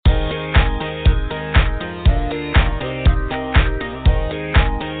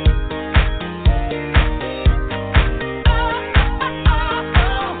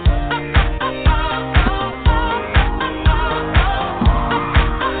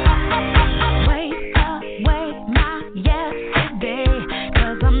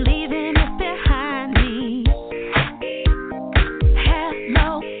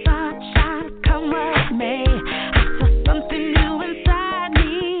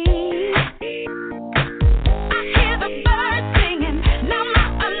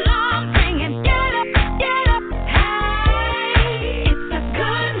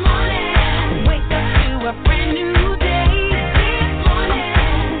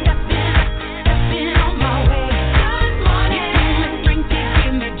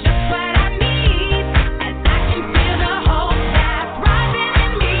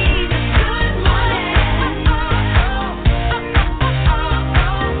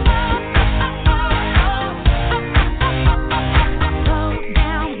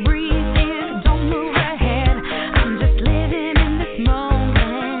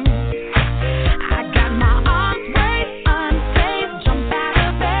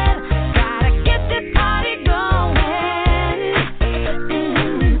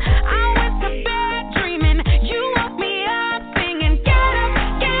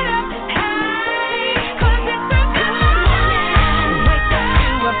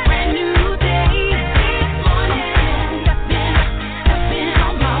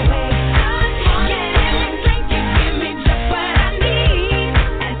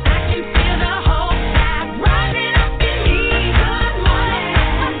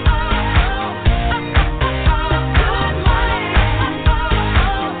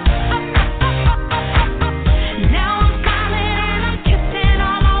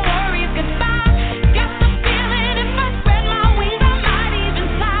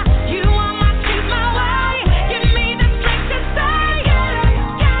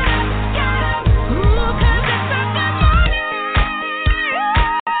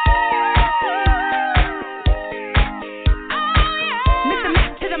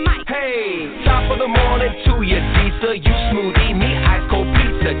of the morning to you, Disa. You smoothie, me ice cold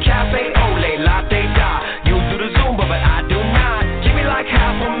pizza. Cafe ole, latte da. You do the Zumba, but I do not. Give me like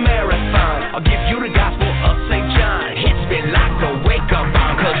half a marathon. I'll give you the gospel of St. John. Hits me like a wake-up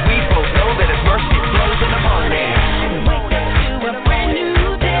bomb, cause we both know that his mercy flows in the morning.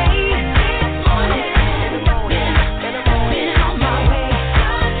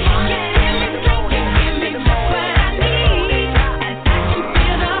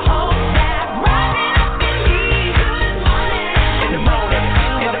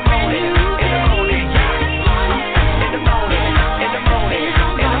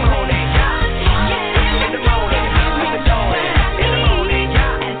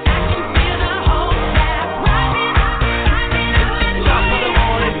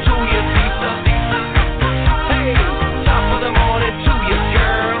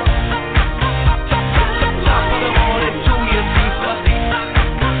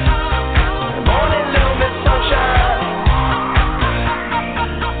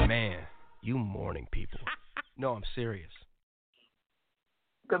 No, I'm serious.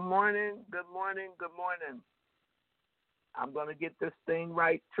 Good morning, good morning, good morning. I'm going to get this thing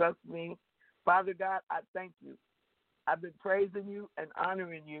right. Trust me. Father God, I thank you. I've been praising you and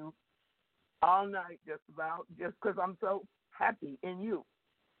honoring you all night just because I'm so happy in you.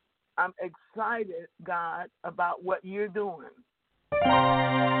 I'm excited, God, about what you're doing.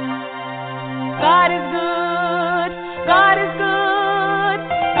 God is good. God is good.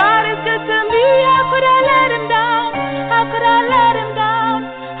 God is good to me. How could I let him down? How could I let him down?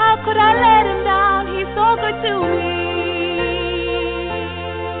 How could I let him down? He's so good to me.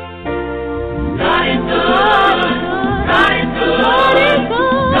 God is good. God is good. God is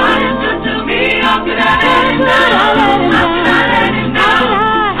good. God is good to me. How could I let him down? How could I let him down?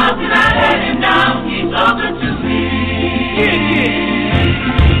 How could I let him down? He's so good to me.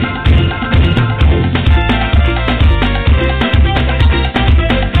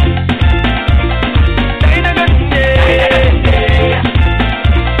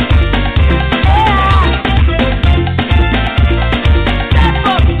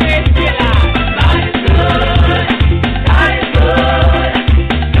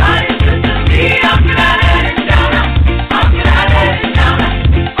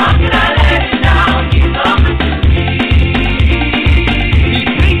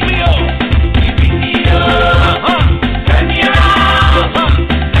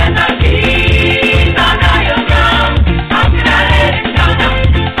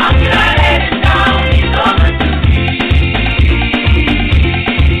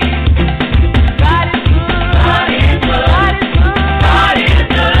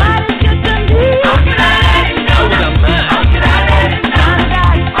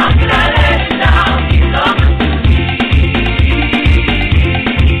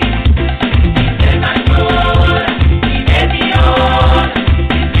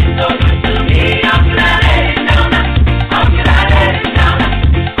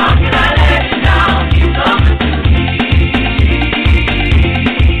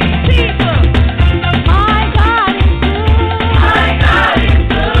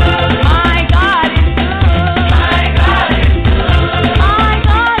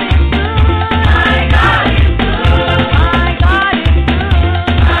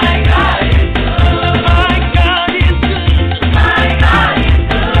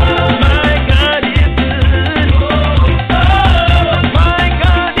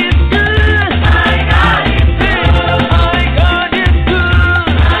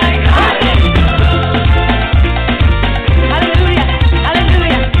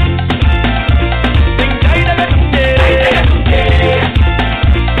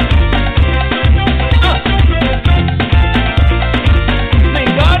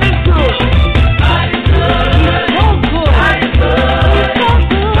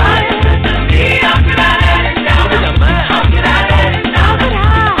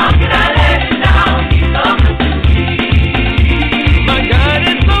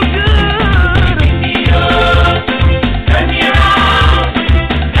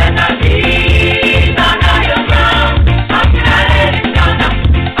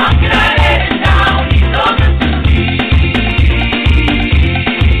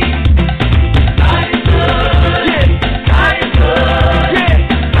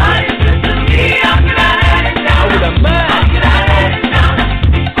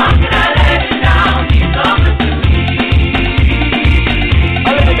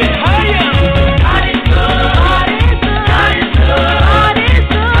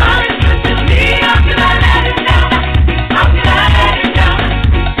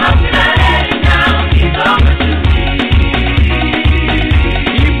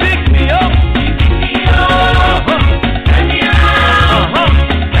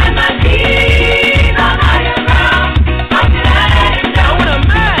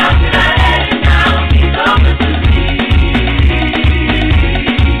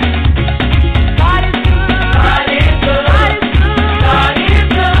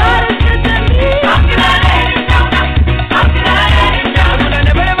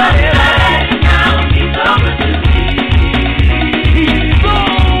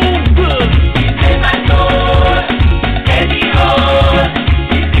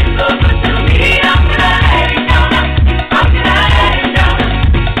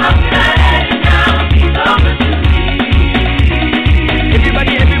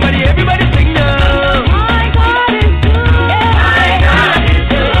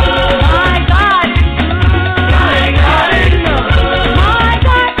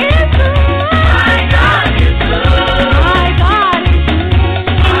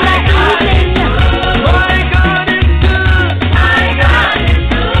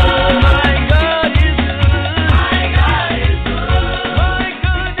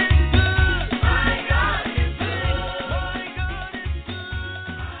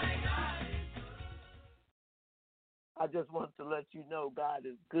 I just want to let you know God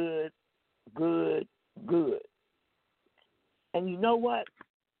is good, good, good. And you know what?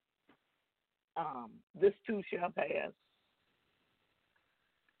 This too shall pass.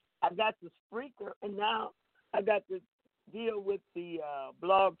 I got the Spreaker, and now I got to deal with the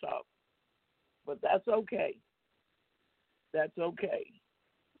blog talk. But that's okay. That's okay.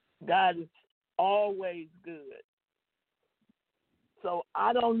 God is always good. So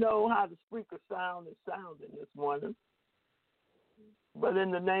I don't know how the Spreaker sound is sounding this morning. But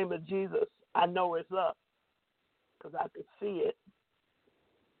in the name of Jesus, I know it's up because I could see it.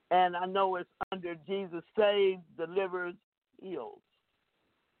 And I know it's under Jesus Saves, Delivers, Heals.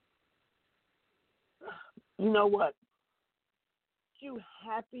 You know what? You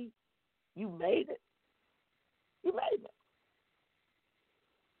happy you made it? You made it.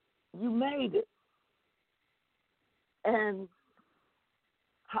 You made it. And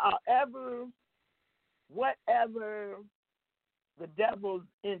however, whatever the devil's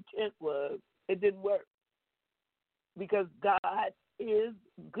intent was, it didn't work. Because God is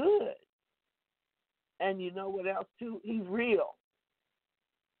good. And you know what else too? He's real.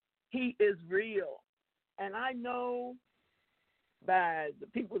 He is real. And I know by the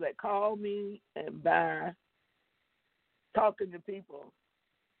people that call me and by talking to people,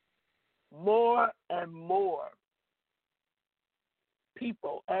 more and more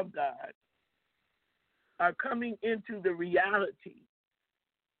people of God are coming into the reality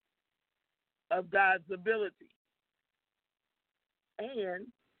of God's ability and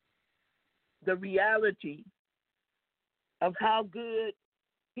the reality of how good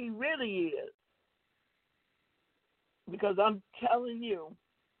He really is. Because I'm telling you,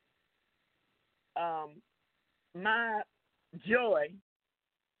 my joy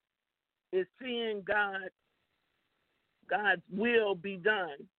is seeing God's will be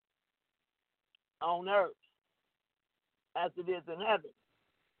done on earth as it is in heaven.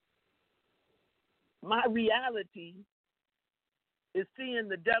 My reality is seeing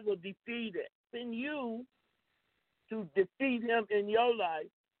the devil defeated. In you to defeat him in your life.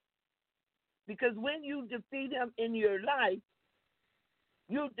 Because when you defeat him in your life,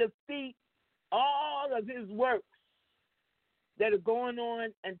 you defeat all of his works that are going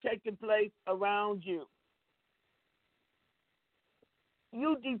on and taking place around you.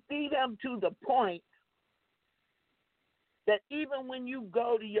 You defeat him to the point that even when you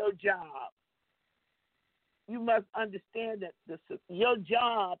go to your job, you must understand that your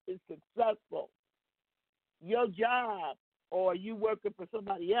job is successful. Your job, or you working for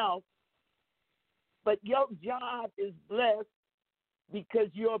somebody else, but your job is blessed because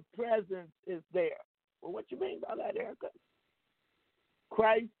your presence is there. Well, what you mean by that, Erica?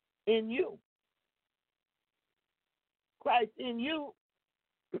 Christ in you. Christ in you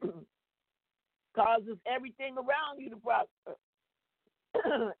causes everything around you to prosper.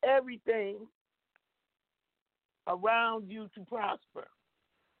 Everything around you to prosper.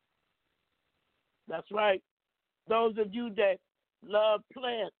 That's right. Those of you that love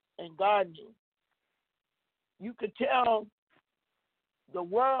plants and gardening, you could tell the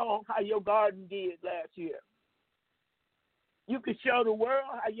world how your garden did last year. You could show the world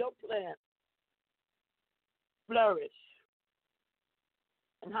how your plants flourish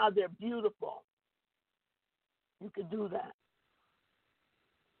and how they're beautiful. You could do that.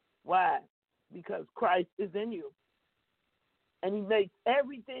 Why? Because Christ is in you. And he makes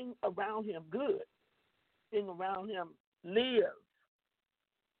everything around him good. Everything around him live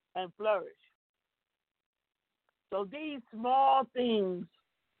and flourish. So these small things,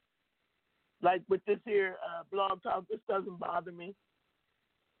 like with this here blog talk, this doesn't bother me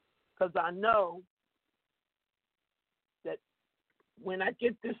because I know that when I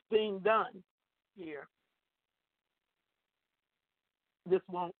get this thing done here, this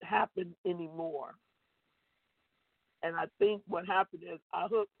won't happen anymore. And I think what happened is I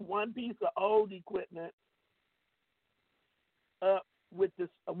hooked one piece of old equipment up with this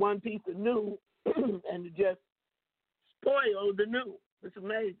one piece of new, and it just spoiled the new. It's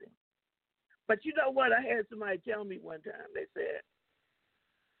amazing. But you know what? I had somebody tell me one time. They said,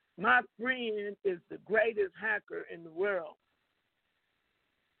 my friend is the greatest hacker in the world.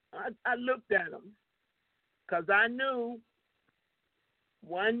 I looked at him because I knew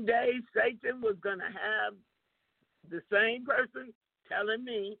one day Satan was going to have the same person telling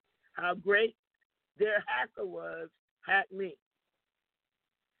me how great their hacker was, hack me.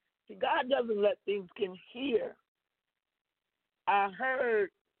 See, God doesn't let things can hear. I heard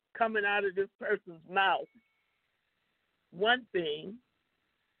coming out of this person's mouth one thing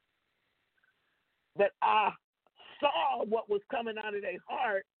that I saw what was coming out of their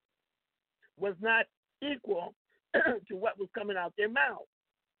heart was not equal to what was coming out their mouth,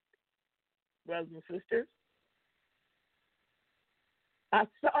 brothers and sisters. I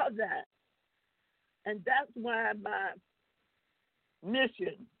saw that. And that's why my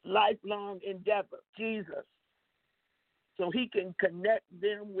mission, lifelong endeavor, Jesus, so he can connect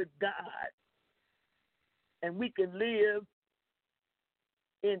them with God and we can live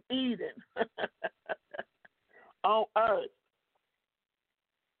in Eden on earth.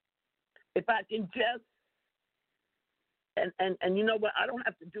 If I can just, and you know what, I don't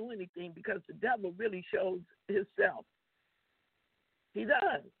have to do anything because the devil really shows himself. He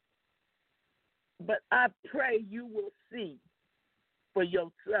does. But I pray you will see for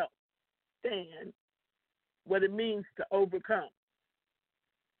yourself, stand, what it means to overcome.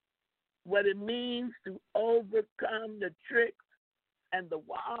 What it means to overcome the tricks and the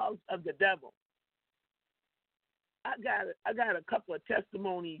wiles of the devil. I got a couple of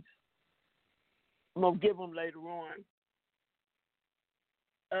testimonies. I'm going to give them later on.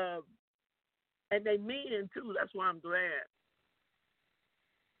 And they mean too. That's why I'm glad.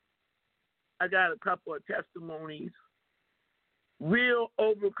 I got a couple of testimonies, real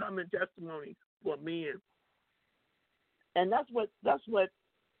overcoming testimonies for men. And that's what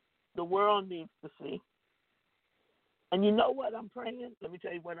the world needs to see. And you know what I'm praying? Let me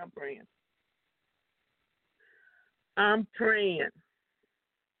tell you what I'm praying. I'm praying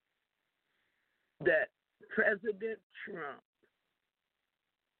that President Trump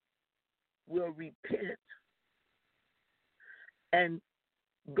will repent and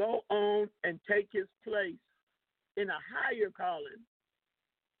go on and take his place in a higher calling.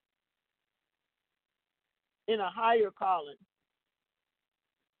 In a higher calling.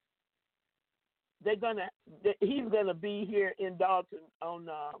 He's gonna be here in Dalton on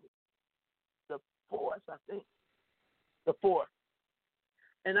the 4th, I think. The 4th.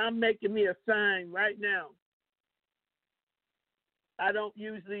 And I'm making me a sign right now. I don't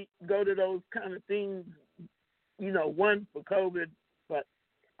usually go to those kind of things, one for COVID, but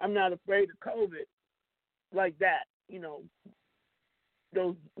I'm not afraid of COVID like that,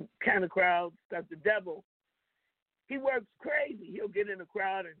 those kind of crowds, because the devil, he works crazy. He'll get in a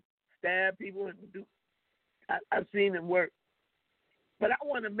crowd and stab people and do. I've seen him work. But I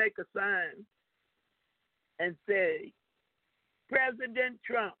want to make a sign and say, President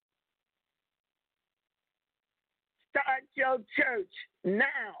Trump, start your church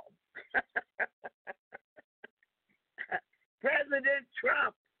now. President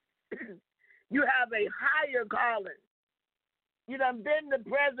Trump, you have a higher calling. You done been the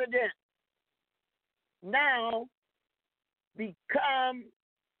president. Now become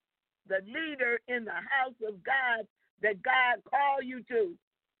the leader in the house of God that God called you to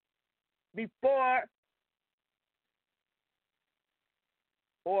before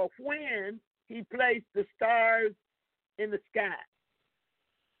or when he placed the stars in the sky.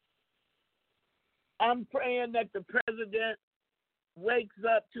 I'm praying that the president wakes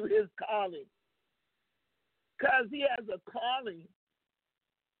up to his calling, because he has a calling,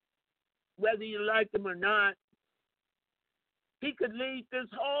 whether you like him or not. He could lead this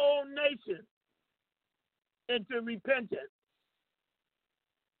whole nation into repentance.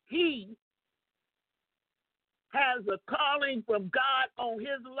 He has a calling from God on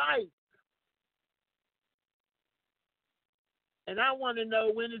his life. And I want to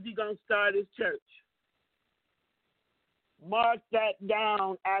know, when is he going to start his church? Mark that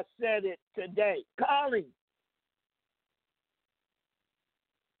down. I said it today. Calling.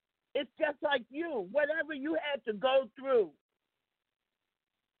 It's just like you. Whatever you had to go through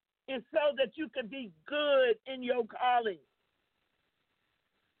is so that you could be good in your calling.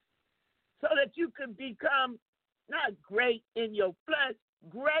 So that you could become not great in your flesh,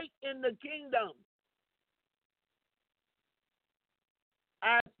 great in the kingdom.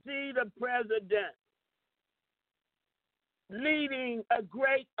 I see the president leading a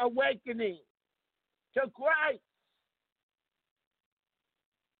great awakening to Christ.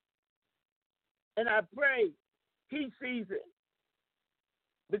 And I pray he sees it,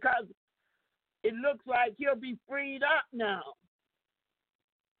 because it looks like he'll be freed up now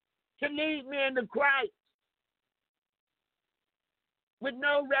to lead men to Christ with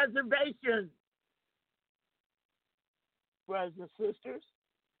no reservation. Brothers and sisters,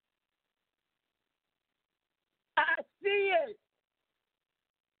 I see it.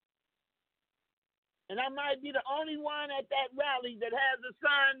 And I might be the only one at that rally that has a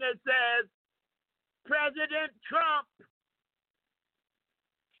sign that says, President Trump,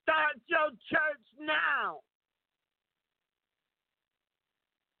 start your church now.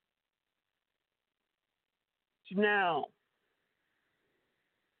 Now,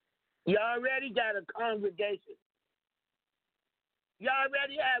 you already got a congregation. You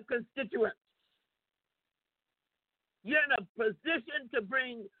already have constituents. You're in a position to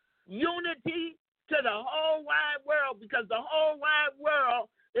bring unity to the whole wide world because the whole wide world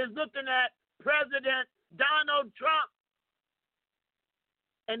is looking at President Donald Trump.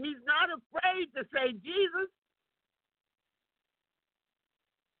 And he's not afraid to say Jesus.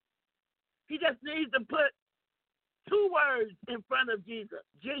 He just needs to put two words in front of Jesus.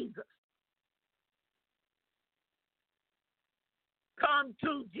 Jesus. Come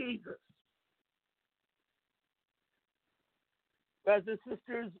to Jesus. Brothers and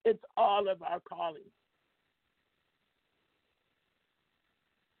sisters, it's all of our calling.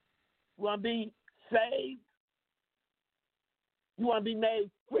 You want to be saved? You want to be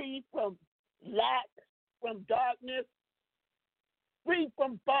made free from lack, from darkness, free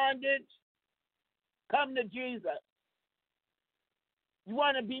from bondage? Come to Jesus. You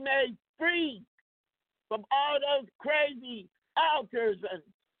want to be made free from all those crazy altars and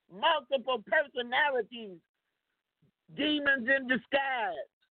multiple personalities, demons in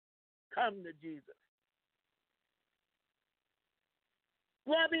disguise? Come to Jesus.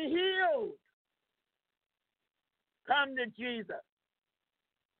 You want to be healed? Come to Jesus.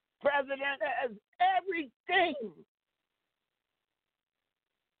 President has everything.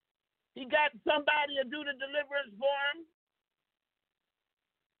 He got somebody to do the deliverance for him.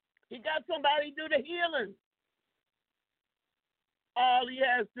 He got somebody to do the healing. All he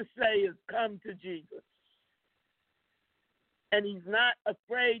has to say is come to Jesus. And he's not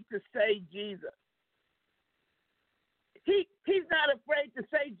afraid to say Jesus. He's not afraid to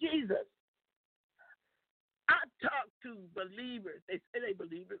say Jesus. I talk to believers. They say they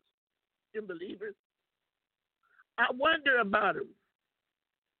believers. They're believers. I wonder about them.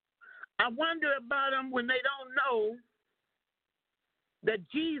 I wonder about them when they don't know that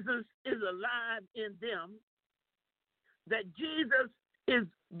Jesus is alive in them, that Jesus is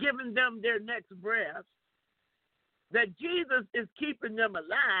giving them their next breath, that Jesus is keeping them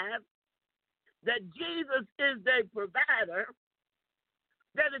alive, that Jesus is their provider,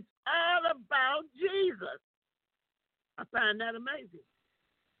 that it's all about Jesus. I find that amazing.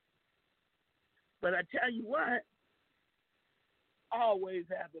 But I tell you what, always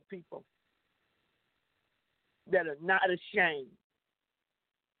have the people that are not ashamed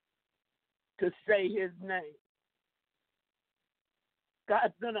to say his name.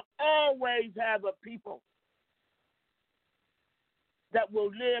 God's going to always have a people that will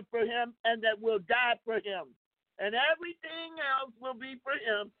live for him and that will die for him. And everything else will be for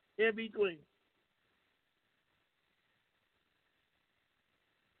him in between.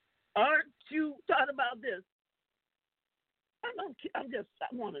 Aren't you thought about this? I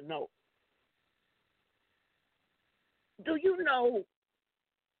want to know. Do you know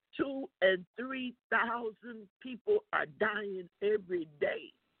 2,000 and 3,000 people are dying every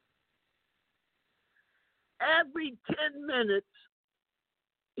day? Every 10 minutes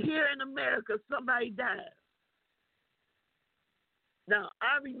here in America, somebody dies. Now,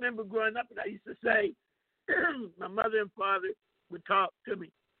 I remember growing up and I used to say, my mother and father would talk to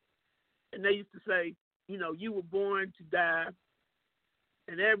me. And they used to say, you know, you were born to die.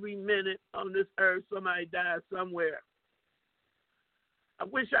 And every minute on this earth, somebody dies somewhere. I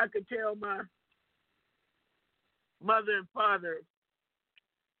wish I could tell my mother and father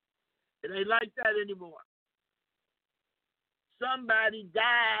it ain't like that anymore. Somebody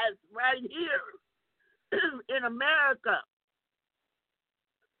dies right here in America.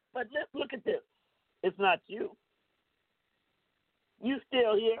 But let's look at this. It's not you. You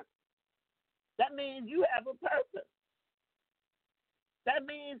still here. That means you have a purpose. That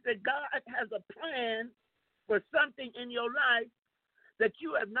means that God has a plan for something in your life that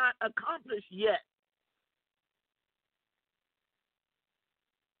you have not accomplished yet.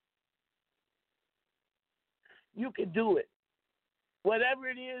 You can do it. Whatever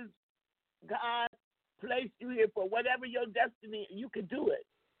it is God placed you here for, whatever your destiny, you can do it.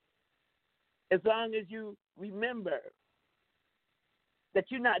 As long as you remember that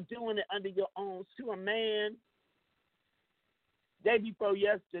you're not doing it under your own. To a man, day before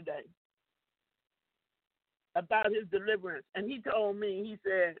yesterday, about his deliverance. And he told me, he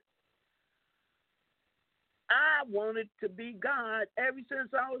said, I wanted to be God ever since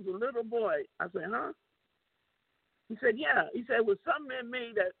I was a little boy. I said, huh? He said, yeah. He said, it was something in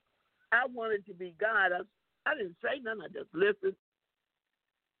me that I wanted to be God. I didn't say nothing. I just listened.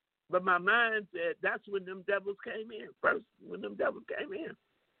 But my mind said, that's when them devils came in. First, when them devils came in.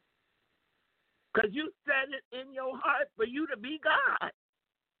 Because you set it in your heart for you to be God.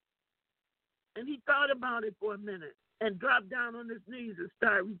 And he thought about it for a minute and dropped down on his knees and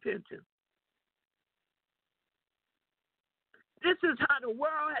started repenting. This is how the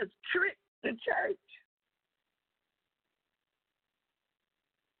world has tricked the church.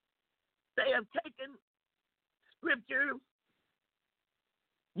 They have taken scripture.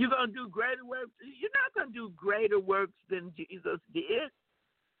 You're going to do greater works. You're not going to do greater works than Jesus did.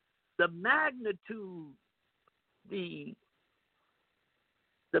 The magnitude, the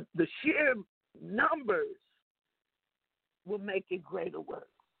sheer numbers will make it greater works.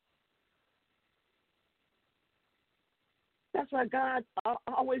 That's why God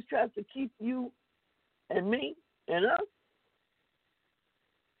always tries to keep you and me and us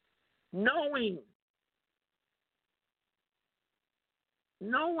knowing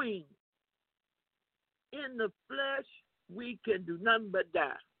in the flesh we can do nothing but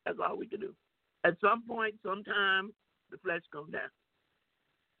die. That's all we can do. At some point, sometime, the flesh gonna die.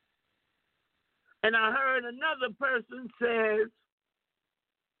 And I heard another person says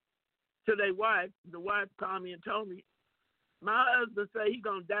to their wife, the wife called me and told me, my husband say he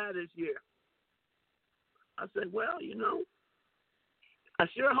gonna die this year. I said, well, I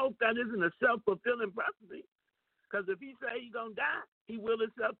sure hope that isn't a self-fulfilling prophecy. Because if he say he gonna die, he will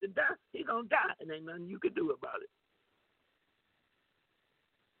himself to die. He gonna die, and ain't nothing you can do about it.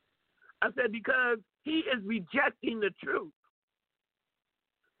 I said, because he is rejecting the truth.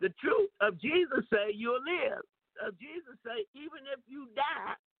 The truth of Jesus say you'll live. Of Jesus say, even if you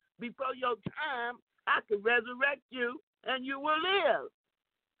die before your time, I can resurrect you and you will live.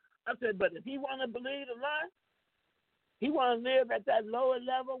 I said, but if he want to believe a lie, he want to live at that lower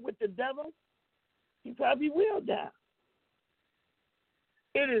level with the devil, he probably will die.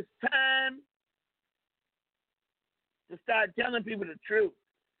 It is time to start telling people the truth.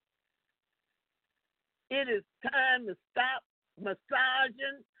 It is time to stop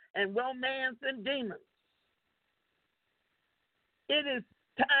massaging and romancing demons. It is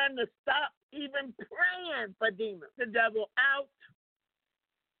time to stop even praying for demons. The devil out.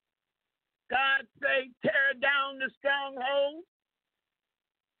 God say, tear down the stronghold.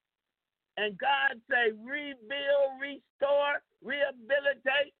 And God say, rebuild, restore,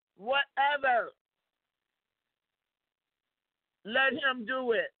 rehabilitate, whatever. Let him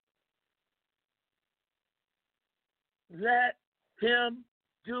do it. Let him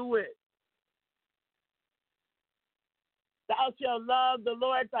do it. Thou shalt love the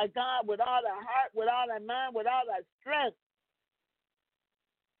Lord thy God with all thy heart, with all thy mind, with all thy strength.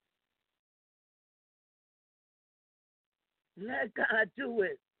 Let God do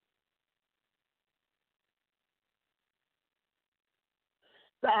it.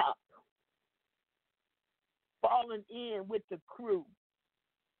 Stop falling in with the crew.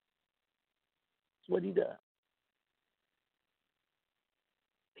 That's what he does.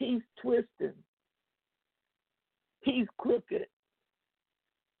 He's twisting. He's crooked.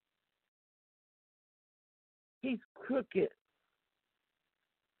 He's crooked.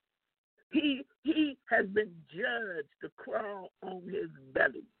 He has been judged to crawl on his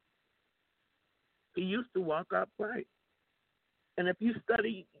belly. He used to walk upright. And if you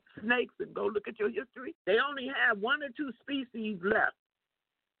study snakes and go look at your history, they only have 1 or 2 species left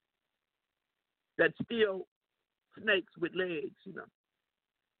that's still snakes with legs,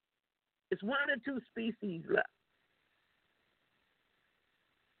 It's 1 or 2 species left.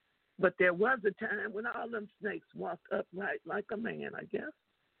 But there was a time when all them snakes walked upright like a man, I guess.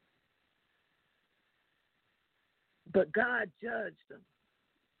 But God judged them.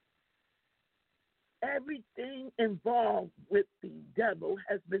 Everything involved with the devil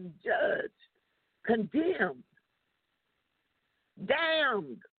has been judged, condemned,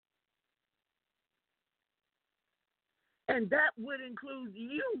 damned. And that would include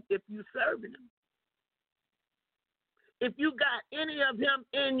you if you're serving him. If you got any of him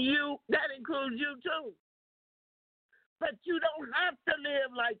in you, that includes you too. But you don't have to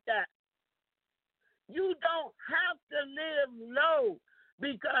live like that. You don't have to live low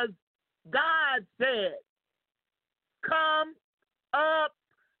because God said, come up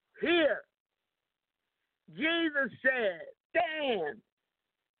here. Jesus said, stand.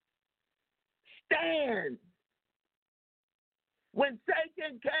 Stand. When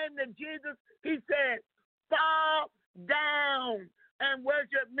Satan came to Jesus, he said, fall down and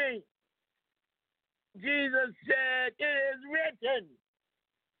worship me. Jesus said, it is written.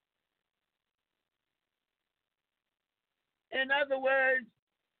 In other words,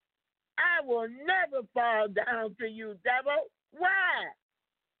 I will never fall down to you, devil. Why?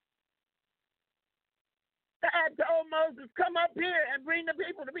 God told Moses, come up here and bring the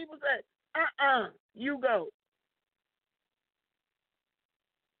people. The people said, you go.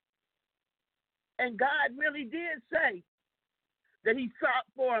 And God really did say that he sought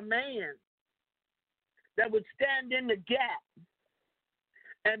for a man that would stand in the gap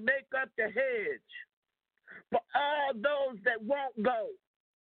and make up the hedge for all those that won't go.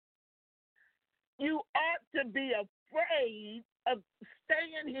 You ought to be afraid of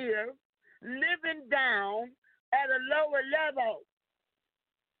staying here, living down at a lower level.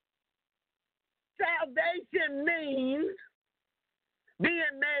 Salvation means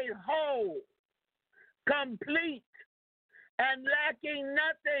being made whole, complete, and lacking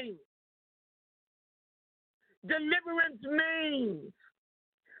nothing. Deliverance means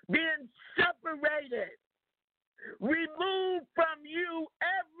being separated. Remove from you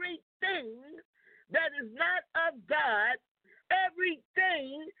everything that is not of God,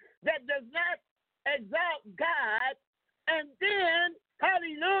 everything that does not exalt God, and then,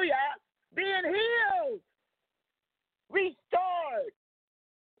 hallelujah, being healed, restored,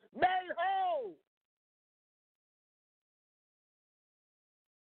 made whole.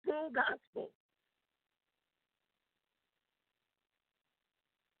 Full gospel.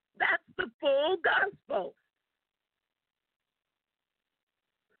 That's the full gospel.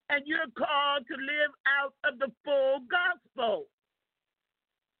 And you're called to live out of the full gospel.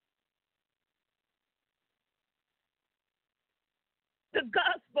 The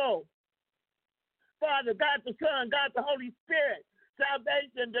gospel. Father, God the Son, God the Holy Spirit,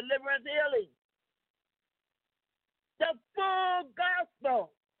 salvation, deliverance, healing. The full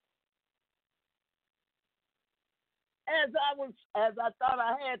gospel. As I thought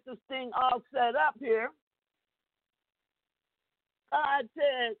I had this thing all set up here, God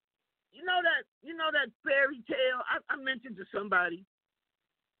said, you know that fairy tale I mentioned to somebody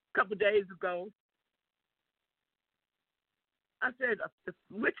a couple days ago. I said,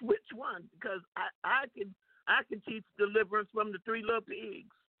 which one? Because I can teach deliverance from the 3 little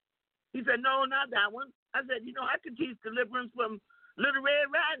pigs. He said, no, not that one. I said, I can teach deliverance from Little Red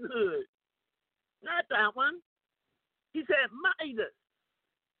Riding Hood. Not that one. He said, Midas.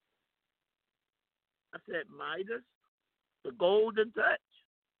 I said, Midas, the golden touch.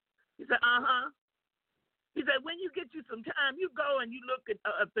 He said, uh-huh. He said, when you get you some time, you go and you look at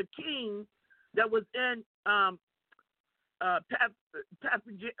the king that was in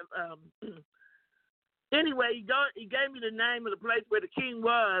anyway, he gave me the name of the place where the king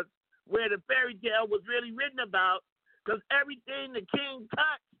was, where the fairy tale was really written about, because everything the king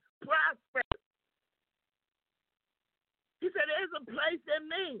touched prospered. He said, there's a place in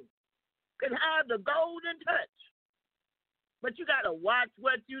me that can have the golden touch, but you got to watch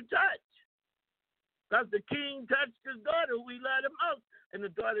what you touch, because the king touched his daughter, who he loved the most, and the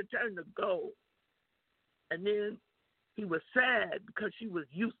daughter turned to gold. And then he was sad because she was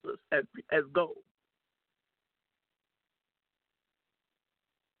useless as gold.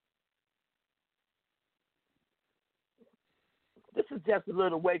 This is just a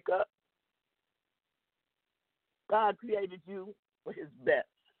little wake up. God created you for his best.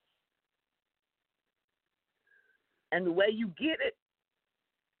 And the way you get it,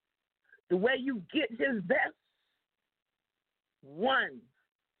 the way you get his best, one,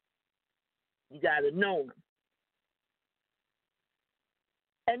 you got to know him.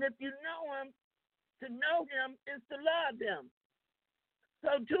 And if you know him, to know him is to love him.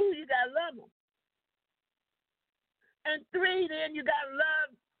 So 2, you got to love him. And 3, then you got to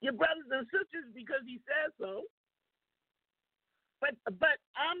love your brothers and sisters because he says so. But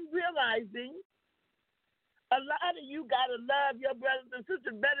I'm realizing a lot of you got to love your brothers and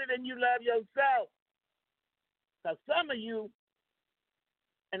sisters better than you love yourself. Because some of you,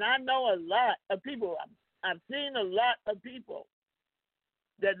 and I know a lot of people, I've seen a lot of people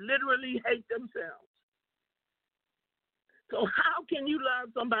that literally hate themselves. So how can you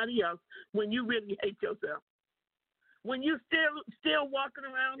love somebody else when you really hate yourself? When you still walking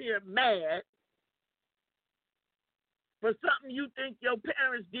around here mad for something you think your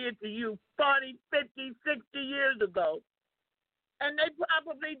parents did to you 40, 50, 60 years ago, and they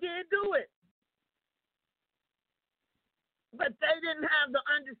probably did do it. But they didn't have the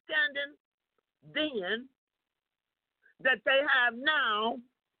understanding then that they have now.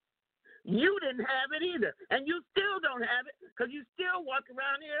 You didn't have it either. And you still don't have it because you still walk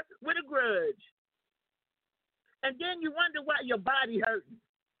around here with a grudge. And then you wonder why your body hurting.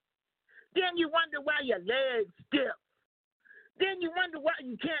 Then you wonder why your legs stiff. Then you wonder why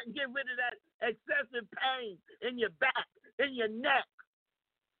you can't get rid of that excessive pain in your back, in your neck.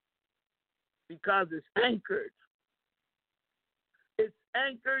 Because it's anchored. It's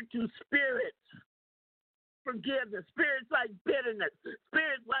anchored to spirits. Forgiveness. Spirits like bitterness.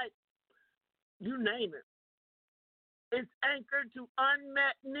 Spirits like, you name it. It's anchored to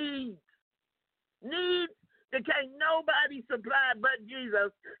unmet needs. Needs that can't nobody supply but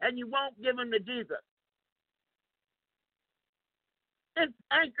Jesus, and you won't give them to Jesus. It's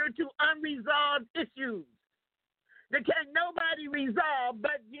anchored to unresolved issues that can nobody resolve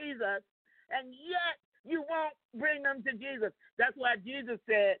but Jesus, and yet you won't bring them to Jesus. That's why Jesus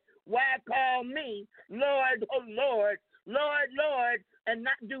said, why call me Lord, oh Lord, Lord, Lord, and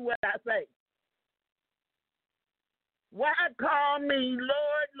not do what I say? Why call me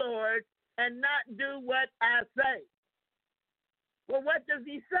Lord, Lord, and not do what I say? Well, what does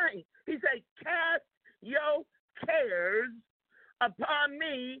he say? He says, cast your cares upon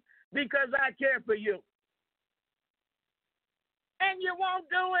me because I care for you. And you won't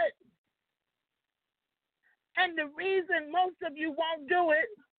do it. And the reason most of you won't do it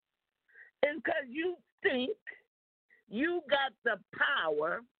is because you think you got the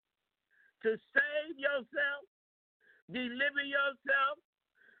power to save yourself, deliver yourself,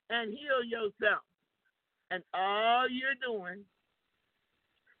 and heal yourself. And all you're doing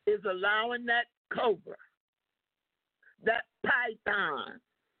is allowing that cobra, that python,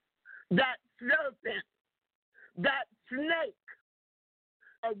 that serpent, that snake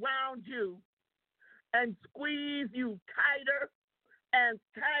around you and squeeze you tighter and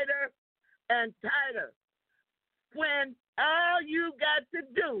tighter and tighter, when all you got to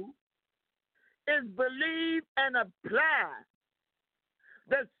do is believe and apply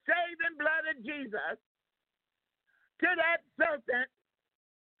the saving blood of Jesus to that serpent,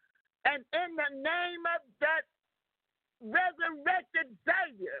 and in the name of that resurrected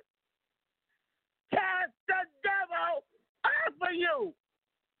Savior, cast the devil off of you.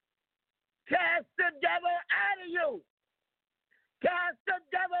 Cast the devil out of you. Cast the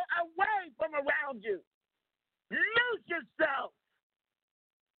devil away from around you. Loose yourself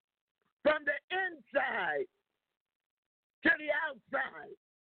from the inside to the outside.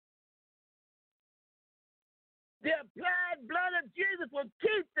 The applied blood of Jesus will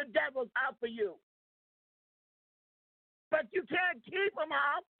keep the devils out of you. But you can't keep them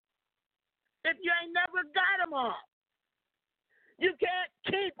off if you ain't never got them off. You can't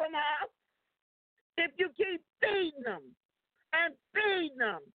keep them off if you keep feeding them and feeding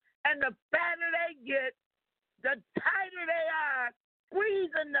them. And the fatter they get, the tighter they are,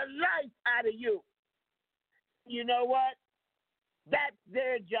 squeezing the life out of you. You know what? That's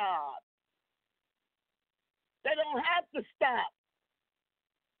their job. They don't have to stop.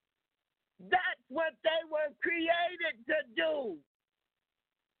 That's what they were created to do.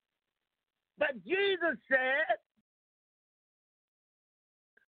 But Jesus said,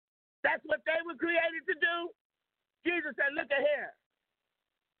 that's what they were created to do. Jesus said, look at here.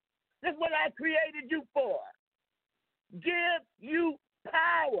 This is what I created you for. Give you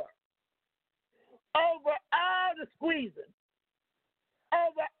power over all the squeezing,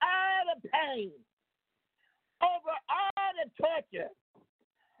 over all the pain, over all the torture,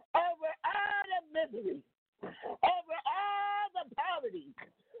 over all the misery, over all the poverty,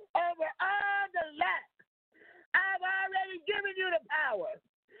 over all the lack. I've already given you the power.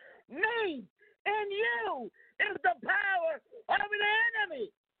 Me in you is the power over the enemy.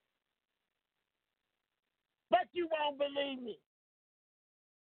 But you won't believe me.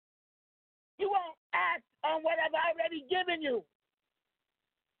 You won't act on what I've already given you.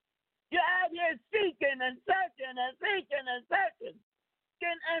 You're out here seeking and searching and seeking and searching,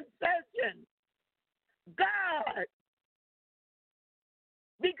 and searching. God,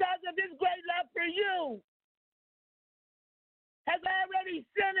 because of His great love for you, has already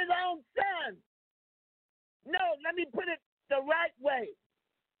sent His own Son. No, let me put it the right way.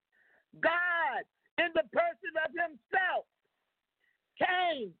 God, in the person of Himself,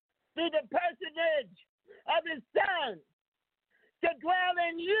 came through the personage of His Son to dwell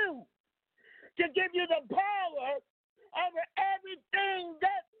in you, to give you the power over everything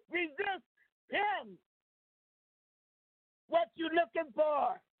that resists Him. What you looking for?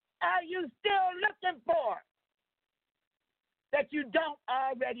 Are you still looking for that you don't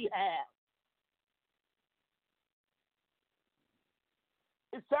already have?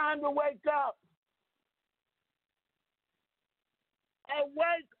 It's time to wake up.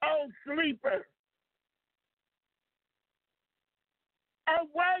 Awake, oh sleeper.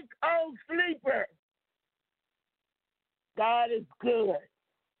 Awake, oh sleeper. God is good.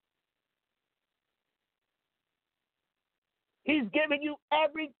 He's given you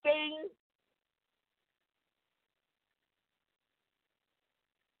everything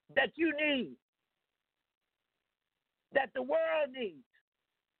that you need, that the world needs,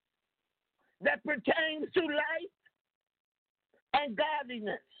 that pertains to life and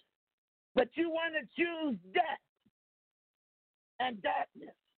godliness. But you want to choose death and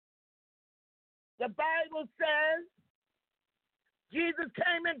darkness. The Bible says Jesus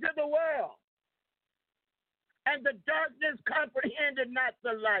came into the world and the darkness comprehended not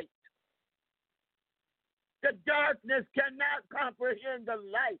the light. The darkness cannot comprehend the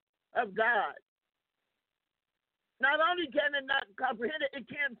light of God. Not only can it not comprehend it, it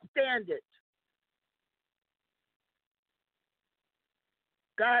can't stand it.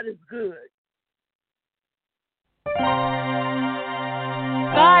 God is good.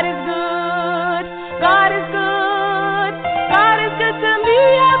 God is good. God is good. God is good to me.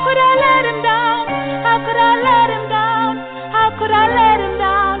 How could I let him down? How could I let him down? How could I let him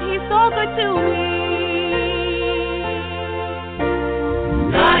down? He's so good to me.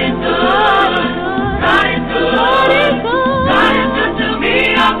 God is good. God is good. God is good to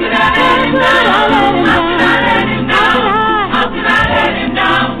me. How could I let him down? How could I let him down? How could I let him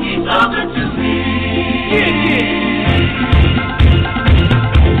down? He's so good to me.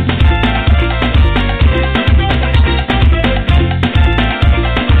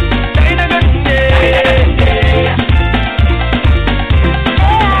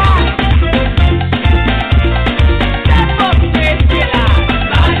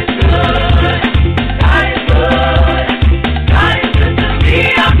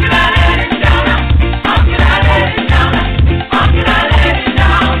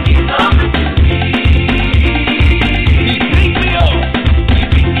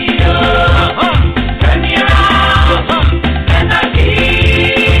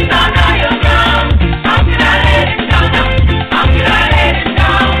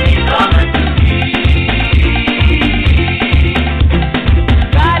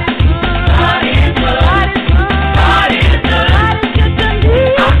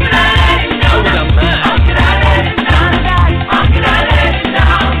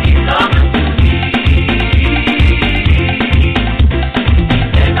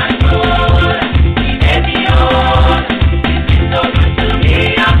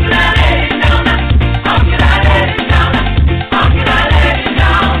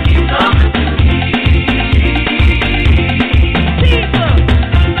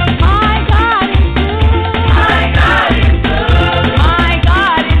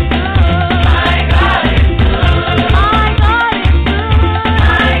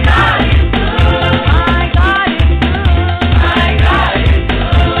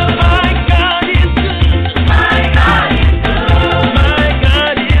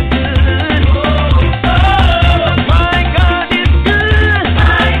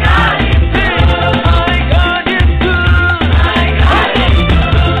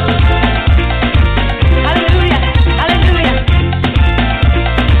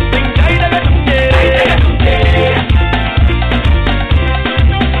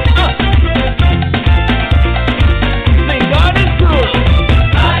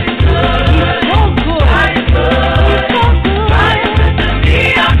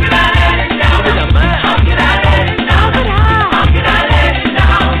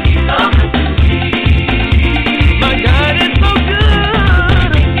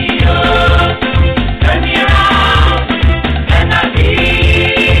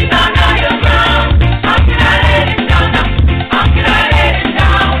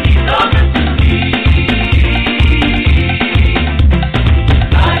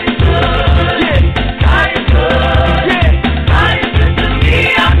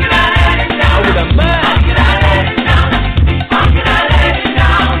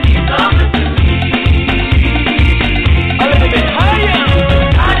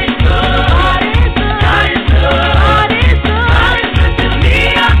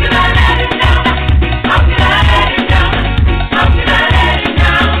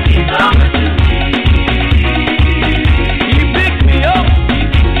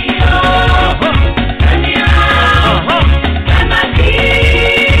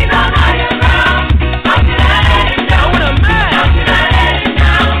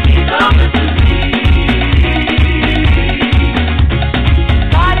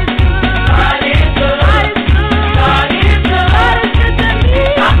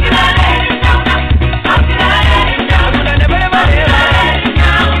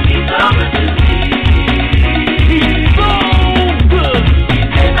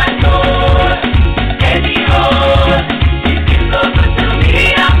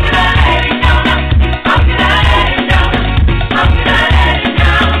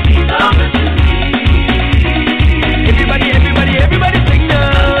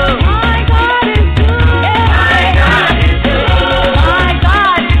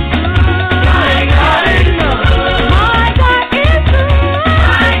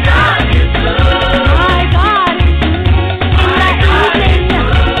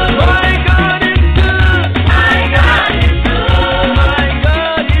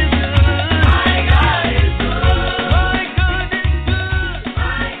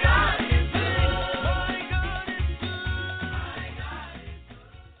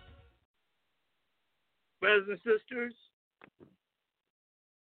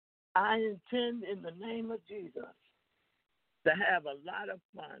 I intend in the name of Jesus to have a lot of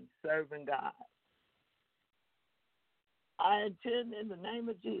fun serving God. I intend in the name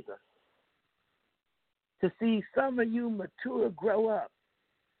of Jesus to see some of you mature, grow up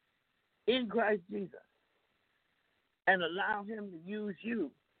in Christ Jesus and allow him to use you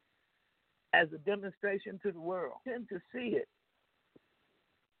as a demonstration to the world. I intend to see it.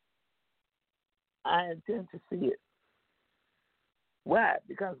 I intend to see it. Why?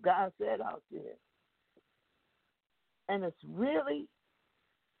 Because God said I'll see it. And it's really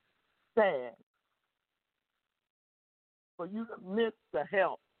sad for you to miss the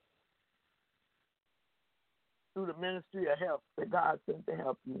help through the ministry of help that God sent to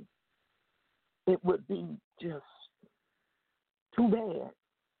help you. It would be just too bad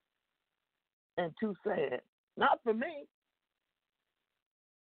and too sad. Not for me.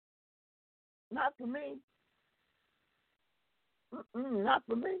 Not for me. Not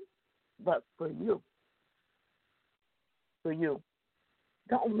for me, but for you. For you.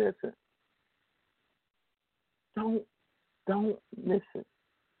 Don't miss it. Don't miss it.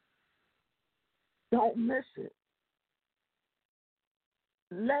 Don't miss it.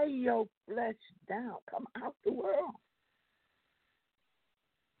 Lay your flesh down. Come out the world.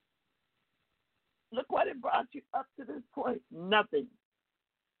 Look what it brought you up to this point. Nothing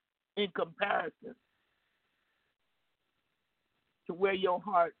in comparison to where your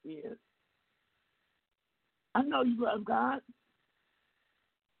heart is. I know you love God,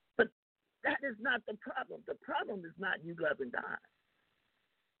 but that is not the problem. The problem is not you loving God.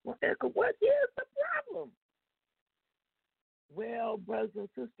 Well, Erica, what is the problem? Well, brothers and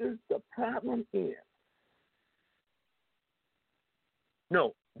sisters, the problem is,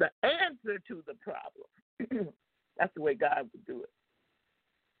 no, the answer to the problem, that's the way God would do it.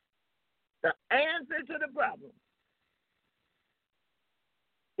 The answer to the problem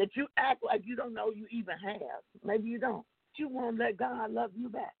that you act like you don't know you even have. Maybe you don't. You won't let God love you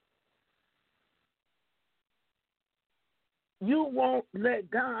back. You won't let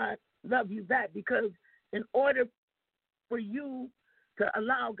God love you back because in order for you to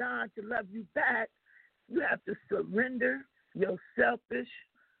allow God to love you back, you have to surrender your selfish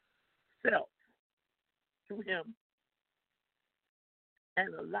self to him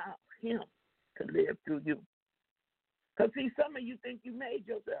and allow him to live through you. Because, see, some of you think you made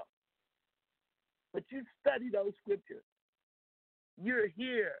yourself. But you study those scriptures. You're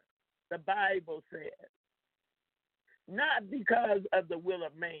here, the Bible says. Not because of the will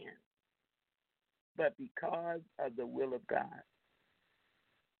of man, but because of the will of God.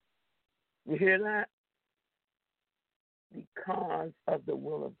 You hear that? Because of the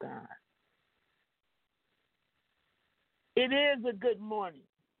will of God. It is a good morning.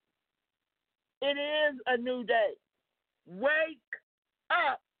 It is a new day. Wake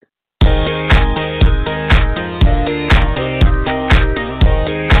up.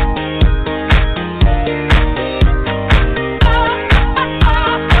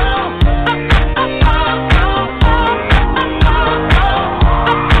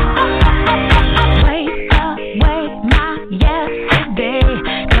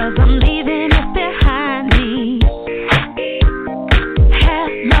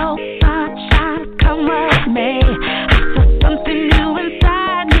 Something new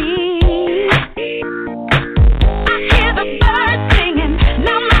inside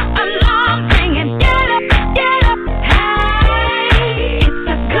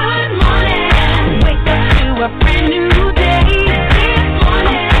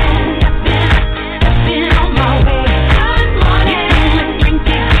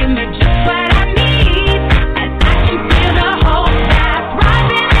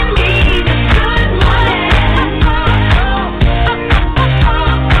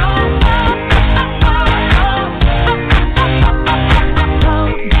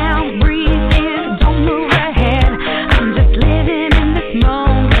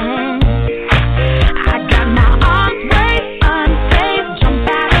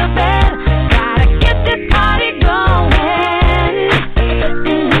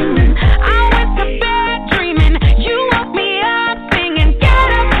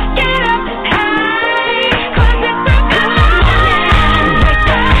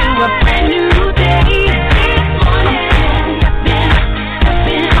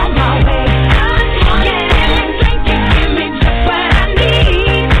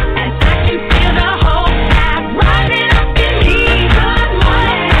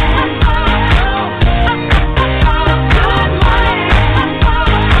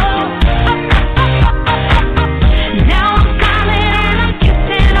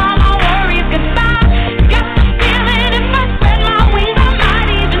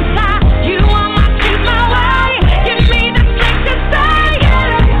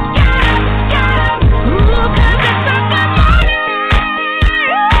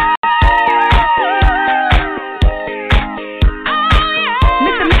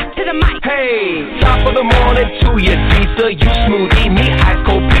Hey, top of the morning to you, Lisa. You smoothie, me ice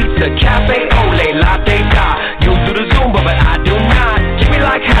cold pizza, cafe ole, latte da. You do the Zumba, but I do not. Give me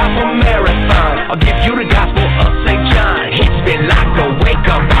like half a marathon. I'll give you the gospel of St. John. It's been like a wake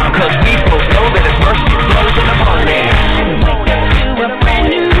up, cause we both know that His mercy flows in the morning. Wake up to a brand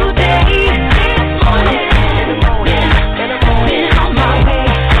new day. Been on my way.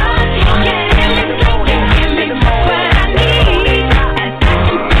 Give me what I need. And I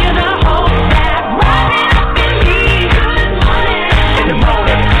can feel the whole vibe rising up in me. Good morning. In the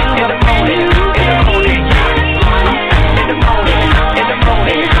morning, in the morning, in the morning, in the morning, in the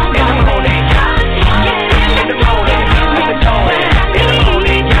morning, in the morning, in the morning, at the dawn, in the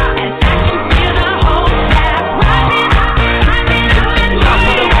morning, And I can feel the whole vibe rising up. top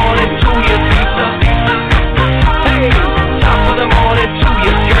of the morning to you, Lisa. Hey, top of the morning to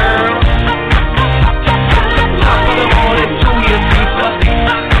you, girl. Top of the morning to you, Lisa.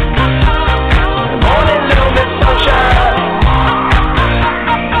 Morning, little Miss Sunshine.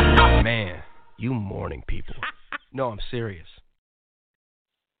 Man, you morning people. No, I'm serious.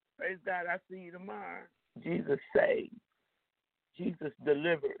 Praise God. I see you tomorrow. Jesus saves. Jesus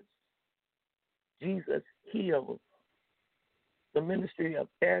delivers. Jesus heals. The ministry of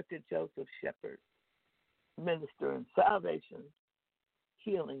Erica Joseph Shepherd, minister in salvation,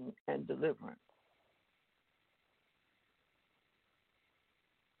 healing, and deliverance.